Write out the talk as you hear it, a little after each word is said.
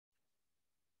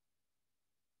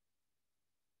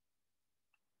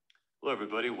Hello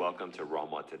everybody, welcome to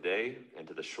Ramwa today and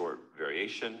to the short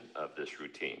variation of this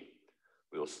routine.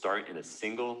 We will start in a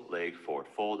single leg forward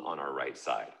fold on our right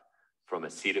side. From a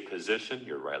seated position,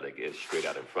 your right leg is straight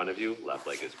out in front of you, left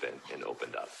leg is bent and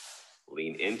opened up.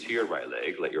 Lean into your right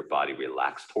leg, let your body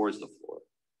relax towards the floor.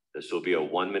 This will be a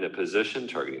 1-minute position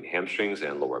targeting hamstrings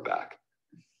and lower back.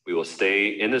 We will stay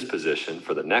in this position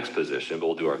for the next position, but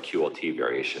we'll do our QLT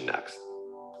variation next.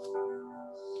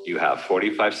 You have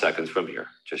 45 seconds from here.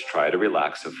 Just try to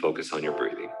relax and focus on your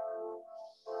breathing.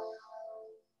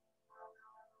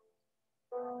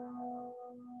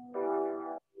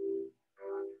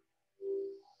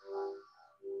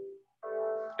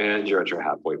 And you're at your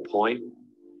halfway point.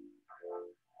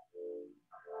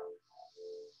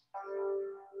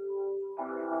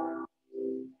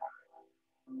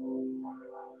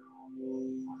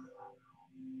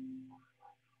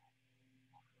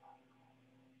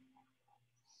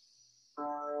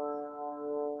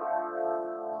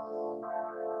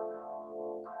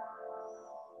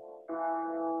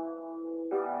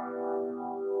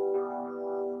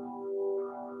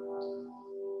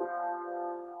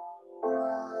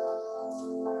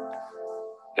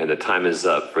 And the time is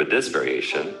up for this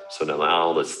variation. So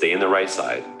now let's stay in the right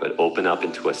side, but open up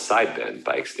into a side bend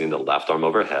by extending the left arm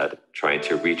overhead, trying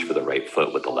to reach for the right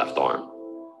foot with the left arm.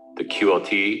 The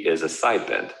QLT is a side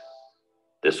bend.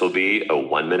 This will be a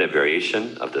 1-minute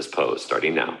variation of this pose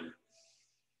starting now.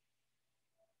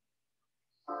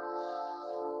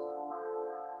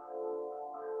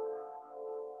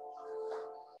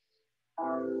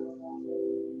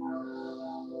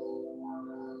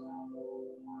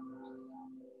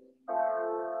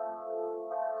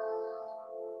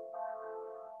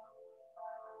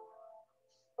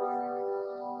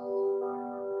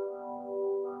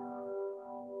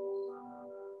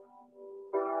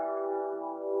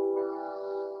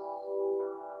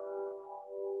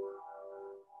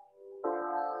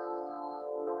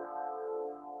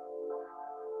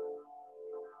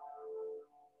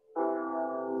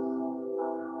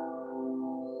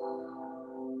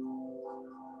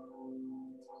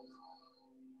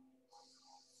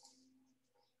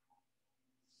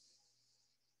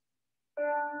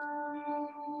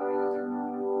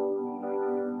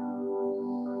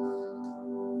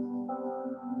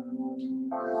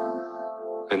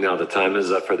 And now the time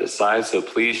is up for this side, so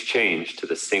please change to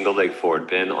the single leg forward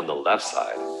bend on the left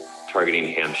side,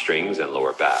 targeting hamstrings and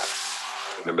lower back.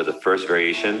 Remember, the first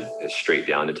variation is straight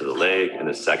down into the leg, and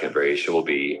the second variation will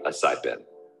be a side bend.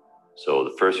 So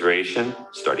the first variation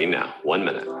starting now, 1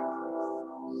 minute.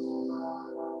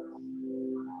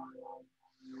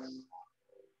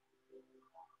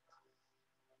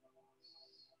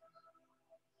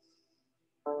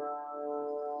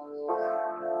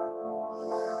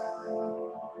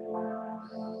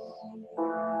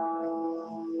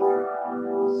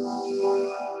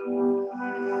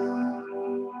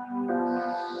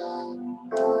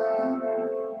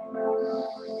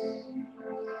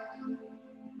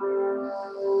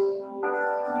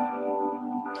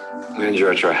 And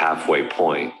you're at your halfway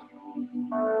point.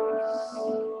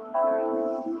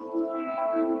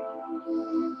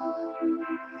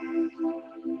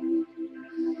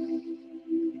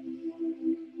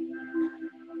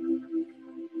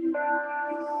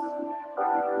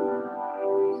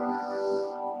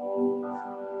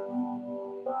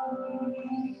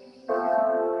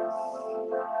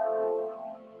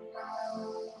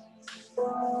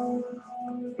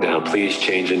 Now please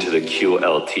change into the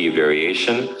QLT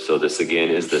variation. So this again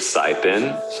is the side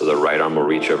bend. So the right arm will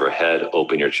reach overhead,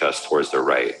 open your chest towards the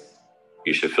right.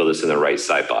 You should feel this in the right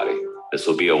side body. This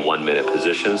will be a 1-minute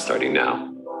position starting now.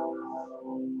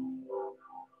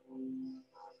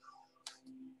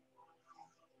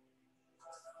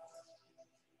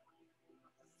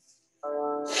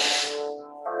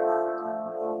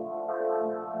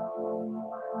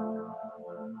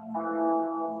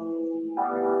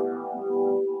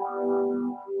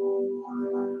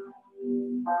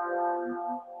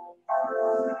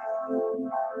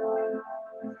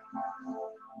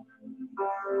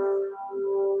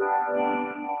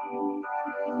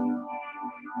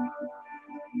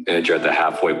 And you're at the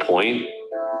halfway point.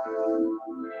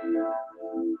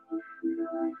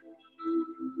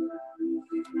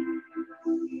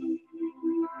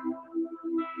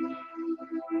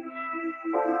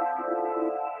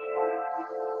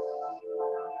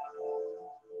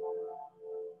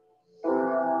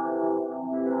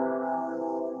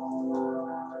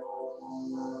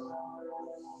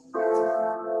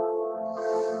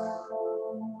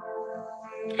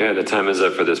 And the time is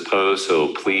up for this pose,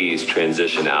 so please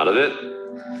transition out of it.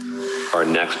 Our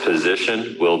next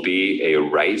position will be a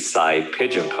right side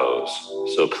pigeon pose.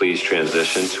 So please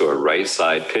transition to a right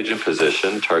side pigeon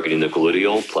position, targeting the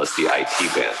gluteal plus the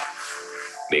IT band.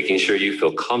 Making sure you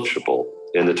feel comfortable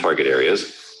in the target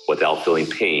areas without feeling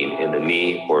pain in the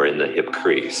knee or in the hip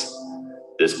crease.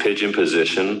 This pigeon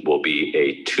position will be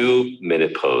a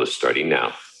 2-minute pose starting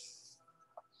now.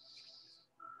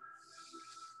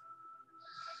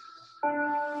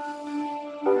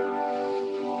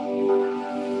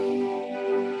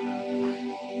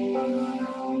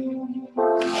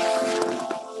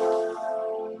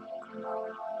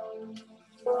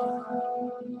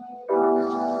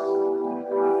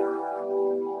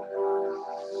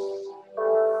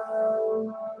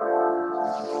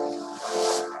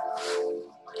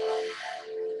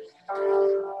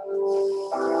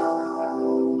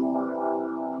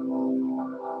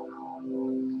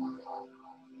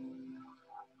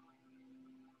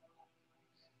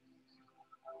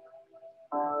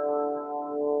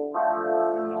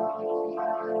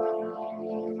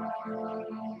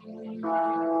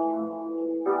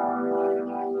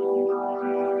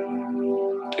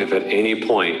 If at any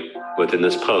point within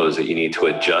this pose that you need to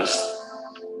adjust,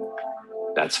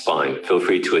 that's fine. Feel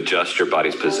free to adjust your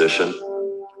body's position.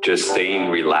 Just staying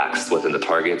relaxed within the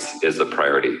targets is the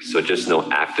priority. So just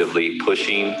no actively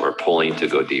pushing or pulling to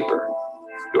go deeper.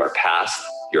 You are past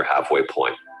your halfway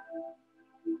point.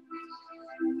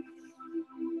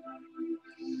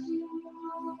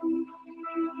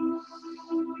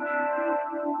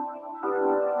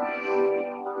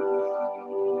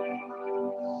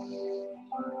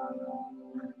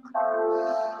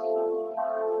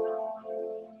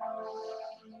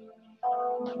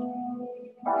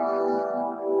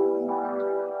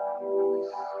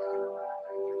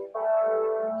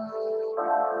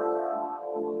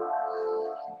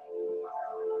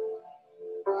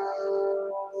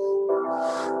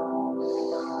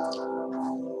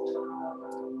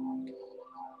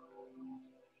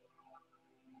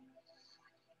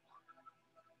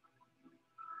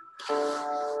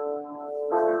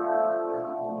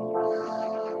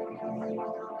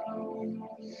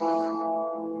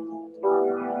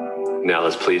 Now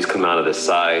let's please come out of the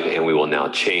side, and we will now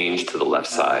change to the left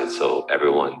side. So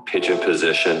everyone, pigeon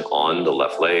position on the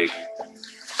left leg.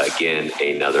 Again,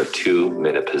 another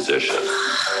 2-minute position.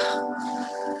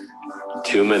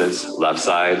 2 minutes, left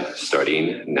side,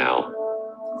 starting now.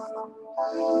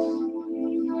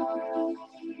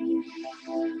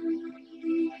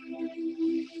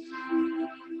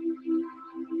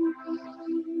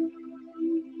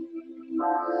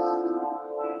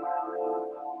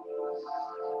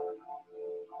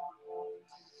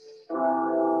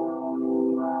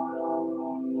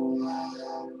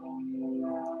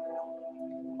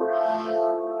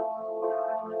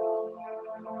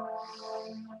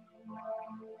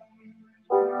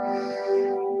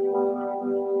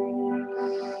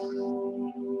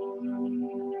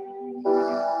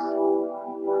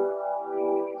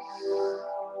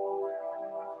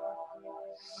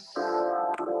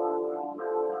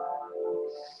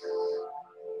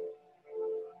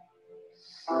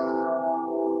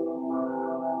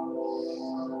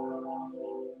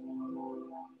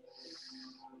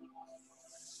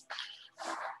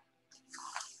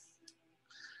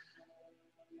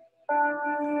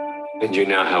 And you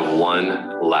now have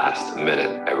 1 last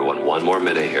minute, everyone. 1 more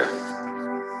minute here.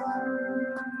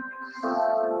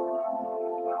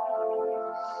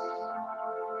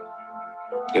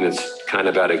 And it's kind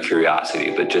of out of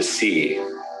curiosity, but just see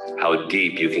how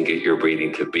deep you can get your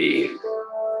breathing to be.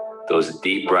 Those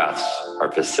deep breaths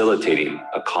are facilitating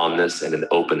a calmness and an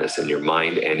openness in your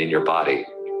mind and in your body.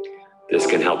 This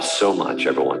can help so much,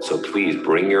 everyone. So please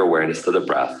bring your awareness to the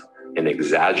breath and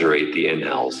exaggerate the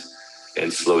inhales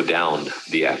and slow down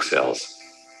the exhales.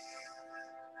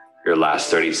 Your last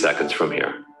 30 seconds from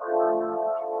here.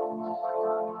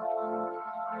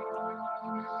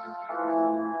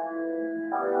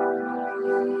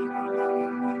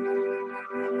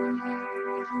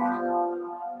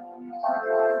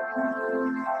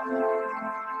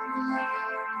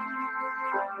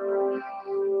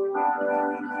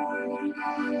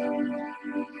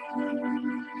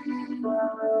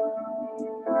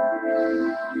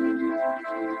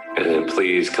 And then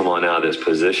please come on out of this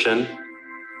position.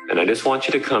 And I just want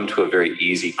you to come to a very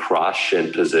easy cross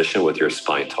shin position with your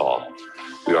spine tall.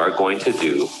 We are going to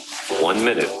do 1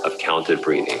 minute of counted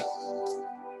breathing.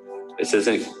 This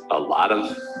isn't a lot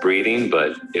of breathing,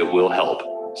 but it will help.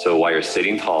 So while you're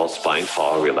sitting tall, spine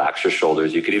tall, relax your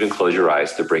shoulders. You could even close your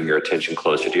eyes to bring your attention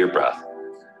closer to your breath.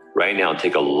 Right now,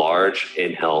 take a large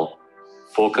inhale,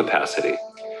 full capacity,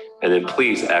 and then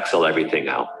please exhale everything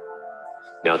out.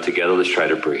 Now together, let's try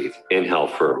to breathe. Inhale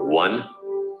for 1,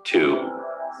 2,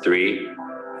 3,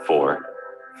 4,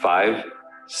 5,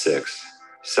 6,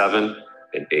 7,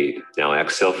 and 8. Now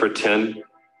exhale for 10,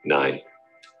 9,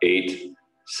 8,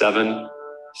 7,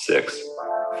 6,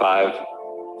 5,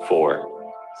 4,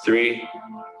 3,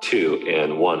 2,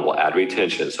 and 1. We'll add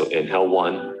retention. So inhale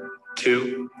 1,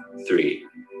 2, 3,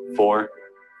 4,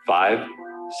 5,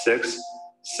 6,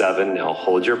 7. Now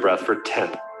hold your breath for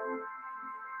 10.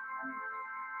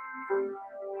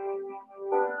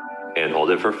 And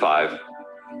hold it for 5.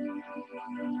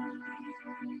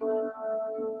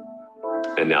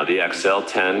 And now the exhale,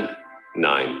 10,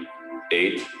 9,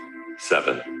 8,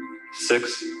 7,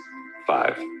 6,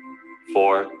 5,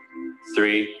 4,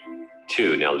 3,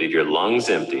 2. Now leave your lungs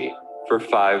empty for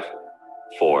 5,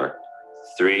 4,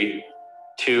 3,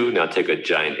 2. Now take a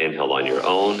giant inhale on your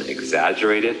own,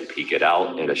 exaggerate it, peek it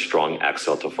out, and a strong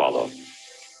exhale to follow.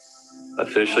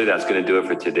 Officially, that's going to do it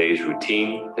for today's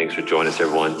routine. Thanks for joining us,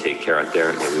 everyone. Take care out there,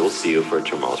 and we will see you for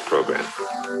tomorrow's program.